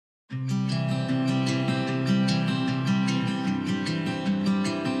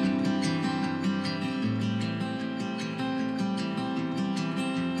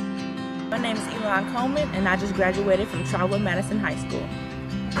name is Coleman, and I just graduated from Trotwood Madison High School.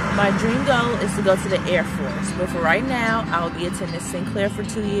 My dream goal is to go to the Air Force, but for right now, I will be attending Sinclair for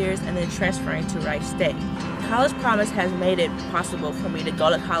 2 years and then transferring to Rice State. College Promise has made it possible for me to go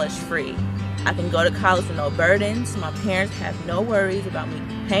to college free. I can go to college with no burdens. My parents have no worries about me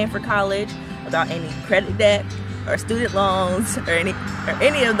paying for college, about any credit debt or student loans or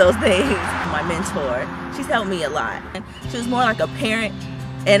any of those things. My mentor, she's helped me a lot. She was more like a parent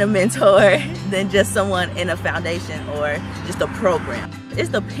and a mentor than just someone in a foundation or just a program. It's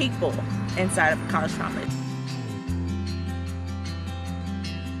the people inside of College Promise.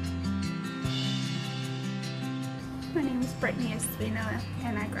 My name is Brittany Espino,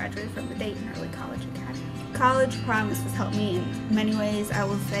 and I graduated from the Dayton Early College Academy. College Promise has helped me in many ways. I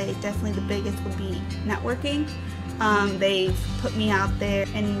will say definitely the biggest would be networking. They've put me out there,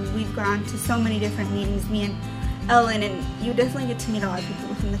 and we've gone to so many different meetings, me and Ellen, and you definitely get to meet a lot of people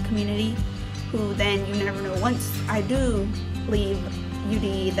within the community who then you never know, once I do leave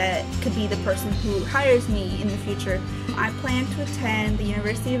UD, that could be the person who hires me in the future. I plan to attend the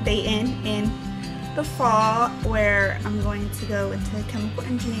University of Dayton in the fall, where I'm going to go into chemical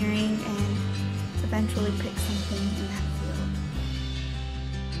engineering and eventually pick something in that field.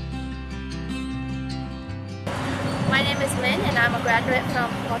 My name is Lynn, and I'm a graduate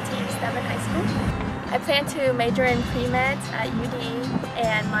from Baltimore High School. I plan to major in pre-med at UD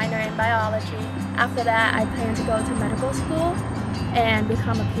and minor in biology. After that, I plan to go to medical school and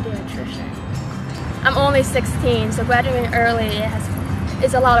become a pediatrician. I'm only 16, so graduating early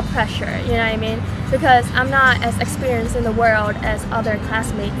is a lot of pressure, you know what I mean? Because I'm not as experienced in the world as other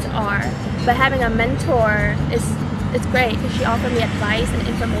classmates are. But having a mentor it's great, because she offered me advice and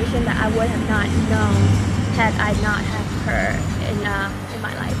information that I would have not known had I not had her in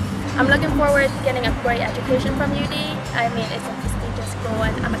my life. I'm looking forward to getting a great education from UD. I mean, it's a prestigious school,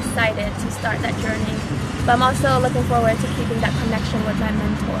 and I'm excited to start that journey. But I'm also looking forward to keeping that connection with my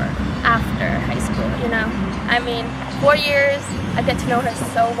mentor after high school, you know? I mean, 4 years, I get to know her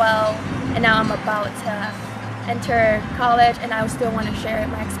so well, and now I'm about to enter college, and I still want to share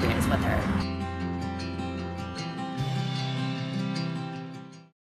my experience with her.